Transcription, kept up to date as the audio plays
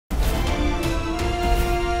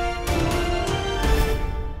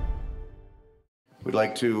We'd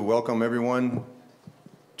like to welcome everyone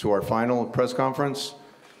to our final press conference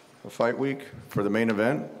of Fight Week for the main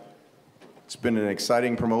event. It's been an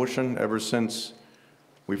exciting promotion ever since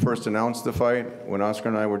we first announced the fight. When Oscar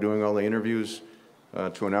and I were doing all the interviews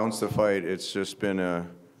to announce the fight, it's just been a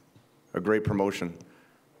great promotion.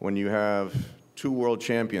 When you have two world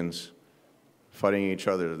champions fighting each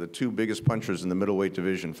other, the two biggest punchers in the middleweight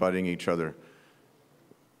division fighting each other,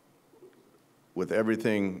 with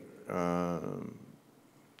everything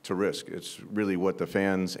to risk. It's really what the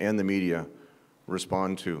fans and the media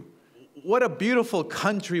respond to. What a beautiful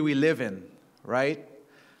country we live in, right?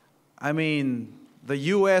 I mean, the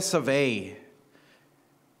US of A.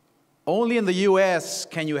 Only in the US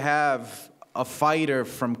can you have a fighter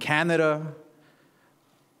from Canada,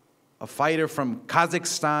 a fighter from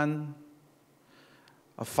Kazakhstan,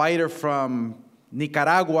 a fighter from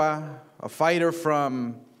Nicaragua, a fighter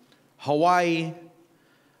from Hawaii,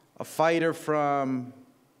 a fighter from,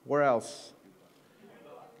 where else?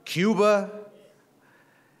 Cuba,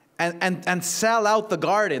 and sell out the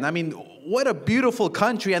Garden. I mean, what a beautiful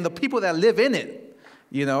country, and the people that live in it,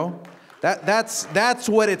 you know? That's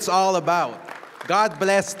what it's all about. God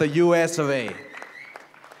bless the US of A.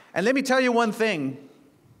 And let me tell you one thing.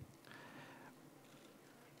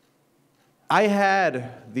 I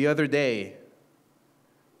had the other day,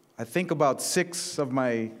 I think about 6 of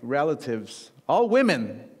my relatives, all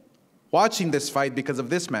women, watching this fight because of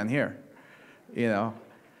this man here. You know,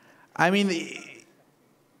 I mean,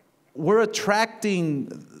 we're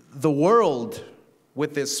attracting the world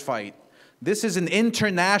with this fight. This is an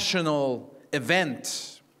international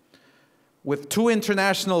event with 2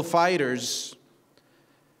 international fighters,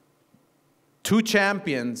 2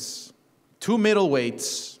 champions, 2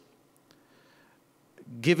 middleweights,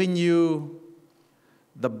 giving you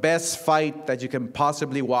the best fight that you can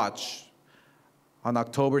possibly watch on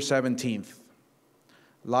October 17th,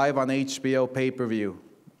 live on HBO pay-per-view,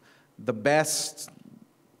 the best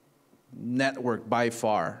network by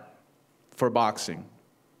far for boxing.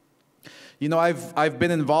 You know, I've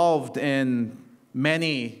been involved in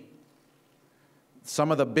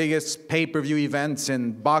some of the biggest pay-per-view events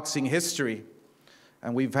in boxing history,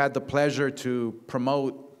 and we've had the pleasure to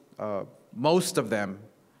promote most of them.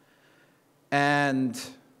 And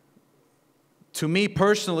to me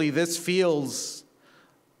personally, this feels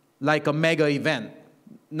like a mega event.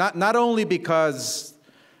 Not only because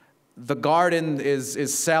the Garden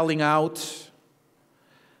is selling out,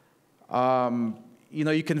 you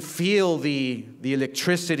know, you can feel the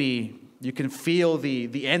electricity, you can feel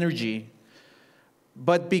the energy,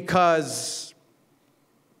 but because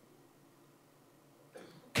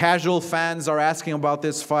casual fans are asking about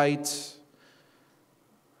this fight,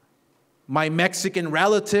 my Mexican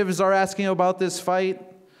relatives are asking about this fight.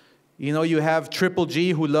 You know, you have Triple G,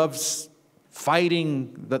 who loves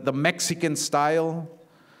fighting the Mexican style,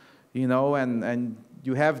 you know, and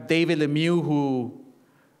you have David Lemieux, who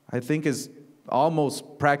I think is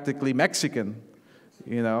almost practically Mexican,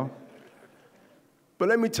 you know. But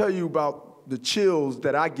let me tell you about the chills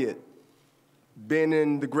that I get being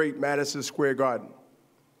in the great Madison Square Garden,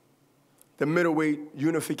 the middleweight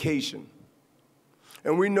unification.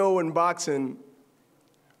 And we know in boxing,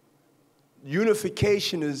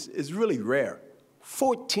 unification is really rare.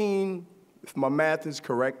 14, if my math is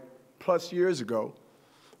correct, plus years ago,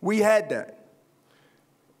 we had that.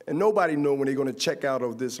 And nobody knows when they're going to check out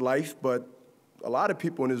of this life, but a lot of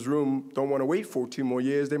people in this room don't want to wait 14 more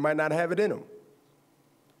years. They might not have it in them.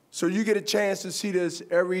 So you get a chance to see this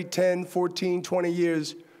every 10, 14, 20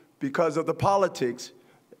 years because of the politics.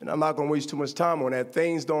 And I'm not going to waste too much time on that.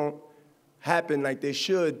 Things don't happen like they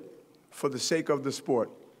should for the sake of the sport.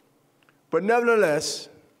 But nevertheless,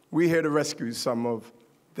 we're here to rescue some of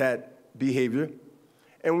that behavior,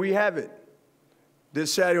 and we have it.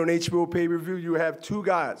 This Saturday on HBO pay-per-view, you have 2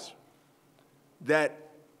 guys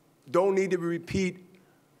that don't need to repeat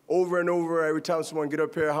over and over every time someone get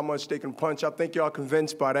up here how much they can punch. I think y'all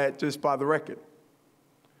convinced by that just by the record.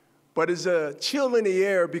 But it's a chill in the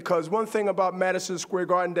air because one thing about Madison Square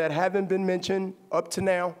Garden that haven't been mentioned up to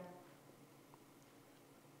now,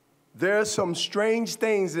 there are some strange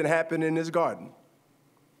things that happen in this garden.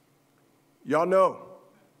 Y'all know.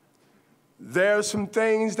 There are some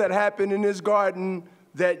things that happen in this garden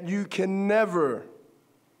that you can never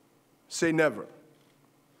say never.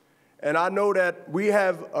 And I know that we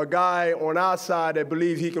have a guy on our side that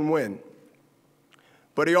believes he can win.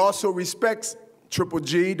 But he also respects Triple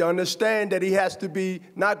G to understand that he has to be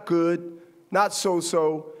not good, not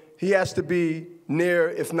so-so. He has to be near,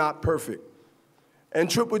 if not perfect. And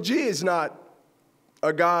Triple G is not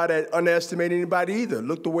a guy that underestimates anybody either.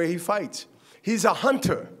 Look the way he fights. He's a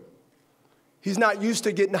hunter. He's not used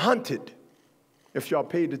to getting hunted, if y'all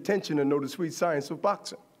paid attention and know the sweet science of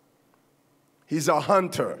boxing. He's a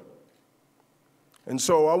hunter. And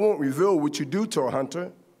so I won't reveal what you do to a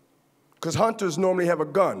hunter, because hunters normally have a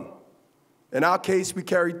gun. In our case, we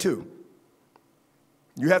carry 2.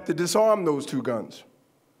 You have to disarm those 2 guns,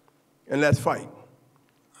 and let's fight.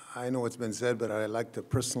 I know it's been said, but I'd like to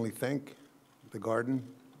personally thank the Garden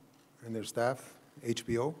and their staff,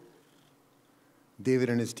 HBO, David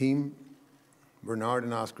and his team, Bernard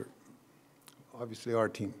and Oscar, obviously our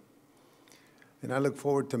team. And I look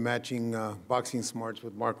forward to matching boxing smarts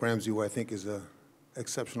with Mark Ramsey, who I think is an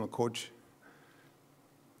exceptional coach.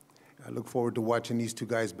 I look forward to watching these 2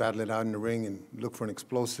 guys battle it out in the ring and look for an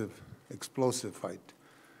explosive fight.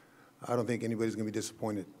 I don't think anybody's going to be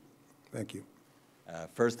disappointed. Thank you.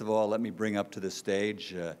 First of all, let me bring up to the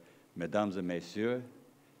stage, Mesdames et Messieurs.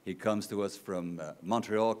 He comes to us from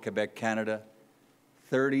Montreal, Quebec, Canada.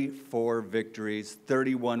 34 victories,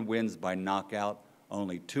 31 wins by knockout,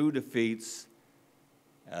 only 2 defeats.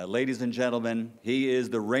 Ladies and gentlemen, he is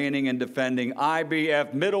the reigning and defending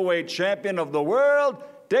IBF middleweight champion of the world,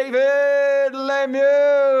 David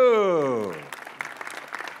Lemieux.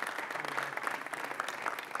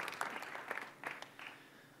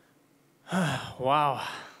 Wow.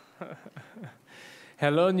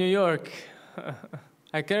 Hello, New York.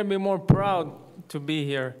 I couldn't be more proud to be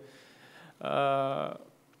here. I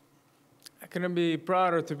couldn't be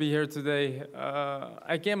prouder to be here today.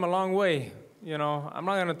 I came a long way. You know, I'm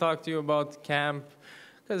not going to talk to you about camp,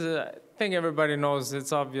 because I think everybody knows,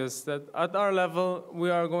 it's obvious that at our level, we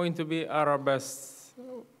are going to be at our best.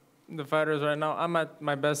 The fighters right now, I'm at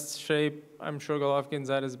my best shape. I'm sure Golovkin's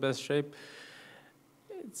at his best shape.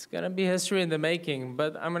 It's going to be history in the making,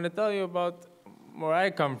 but I'm going to tell you about where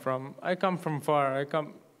I come from. I come from far.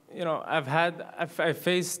 You know, I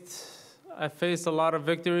faced a lot of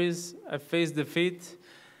victories. I faced defeat,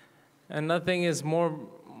 and nothing is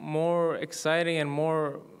more exciting and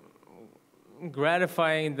more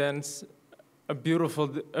gratifying than a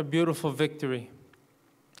beautiful victory,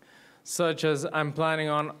 such as I'm planning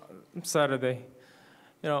on Saturday.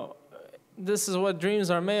 You know, this is what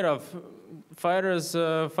dreams are made of. Fighters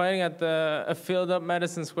fighting at a filled-up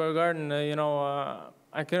Madison Square Garden. You know,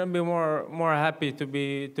 I couldn't be more happy to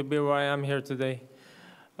be where I am here today.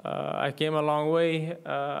 I came a long way.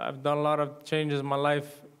 I've done a lot of changes in my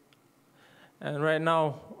life, and right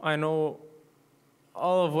now I know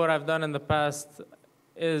all of what I've done in the past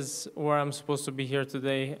is where I'm supposed to be here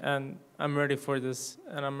today, and I'm ready for this,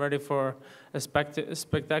 and I'm ready for a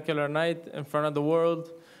spectacular night in front of the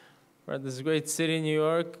world, for this great city, New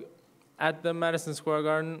York, at the Madison Square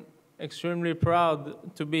Garden. Extremely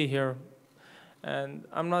proud to be here. And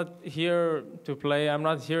I'm not here to play. I'm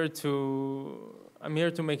here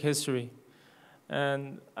to make history.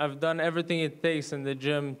 And I've done everything it takes in the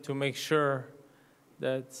gym to make sure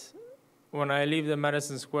that when I leave the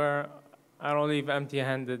Madison Square, I don't leave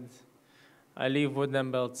empty-handed. I leave with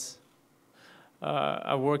them belts.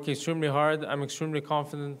 I work extremely hard. I'm extremely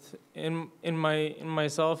confident in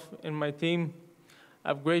myself, in my team. I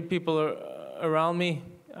have great people around me.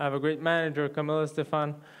 I have a great manager, Camila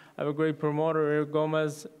Stefan. I have a great promoter, Eric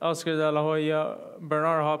Gomez, Oscar de la Hoya,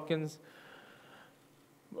 Bernard Hopkins.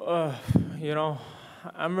 You know,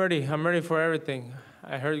 I'm ready. I'm ready for everything.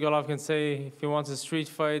 I heard Golovkin say if he wants a street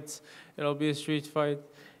fight, it'll be a street fight.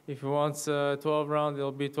 If he wants 12 rounds,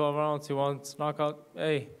 it'll be 12 rounds. He wants knockout.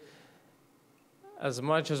 Hey, as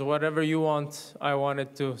much as whatever you want, I want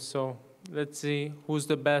it too. So let's see who's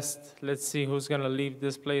the best. Let's see who's going to leave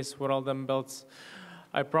this place with all them belts.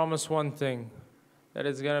 I promise one thing, that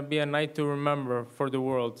it's going to be a night to remember for the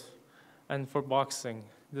world and for boxing.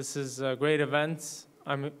 This is a great event.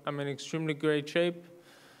 I'm in extremely great shape.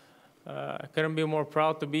 I couldn't be more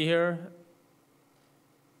proud to be here,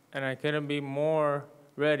 and I couldn't be more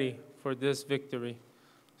ready for this victory.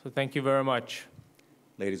 So thank you very much.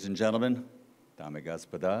 Ladies and gentlemen, dame и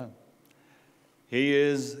господа,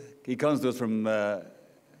 he comes to us from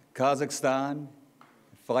Kazakhstan,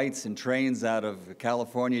 fights and trains out of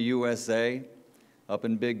California, USA, up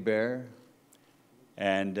in Big Bear,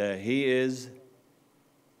 and he is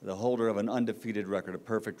the holder of an undefeated record, a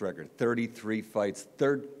perfect record, 33 fights,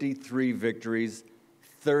 33 victories,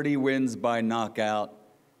 30 wins by knockout.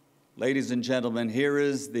 Ladies and gentlemen, here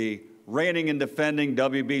is the reigning and defending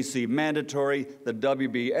WBC mandatory, the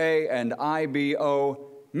WBA and IBO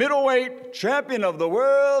middleweight champion of the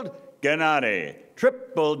world, Gennady,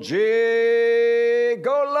 Triple G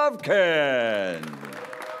Golovkin.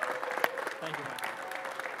 Thank you, Michael.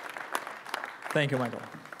 Thank you, Michael.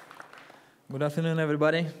 Good afternoon,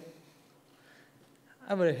 everybody.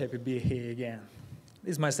 I'm very happy to be here again.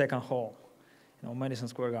 This is my second home. Madison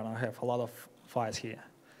Square Garden, I have a lot of fights here.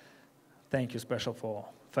 Thank you special for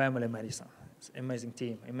family Madison. It's an amazing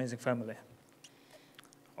team, amazing family.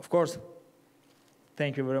 Of course,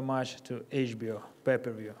 thank you very much to HBO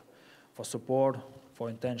pay-per-view for support, for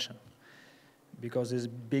intention, because it's the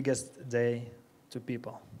biggest day to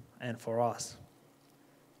people and for us.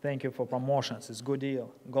 Thank you for promotions. It's a good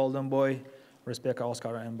deal. Golden Boy, Respect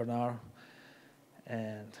Oscar and Bernard,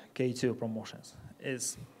 and K2 promotions.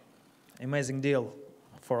 It's an amazing deal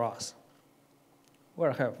for us. We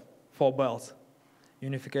have 4 belts,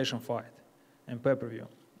 unification fight, and pay-per-view.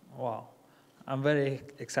 Wow. I'm very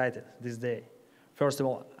excited this day. First of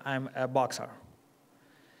all, I'm a boxer.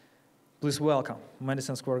 Please welcome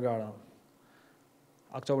Madison Square Garden,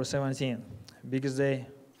 October 17th, biggest day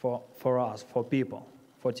for us, for people,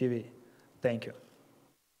 for TV. Thank you.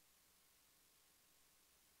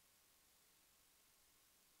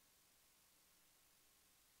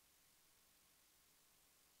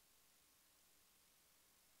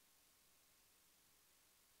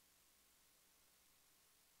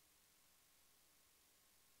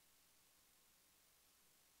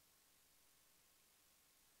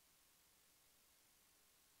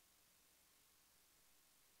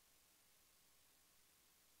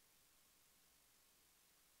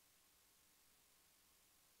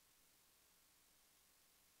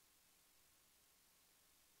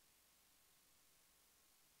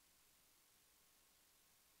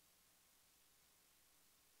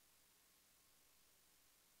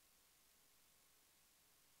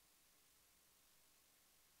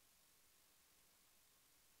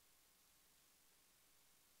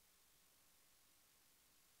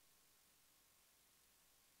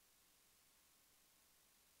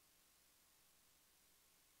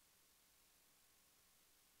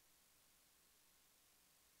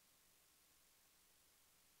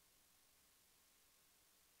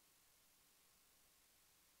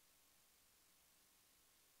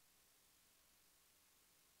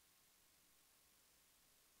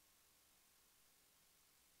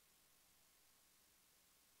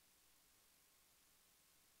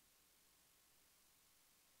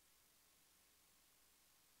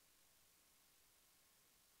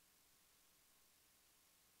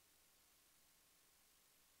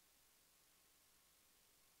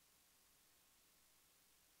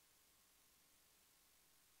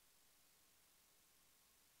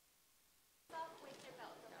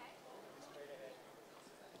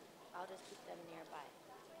 I'll just keep them nearby.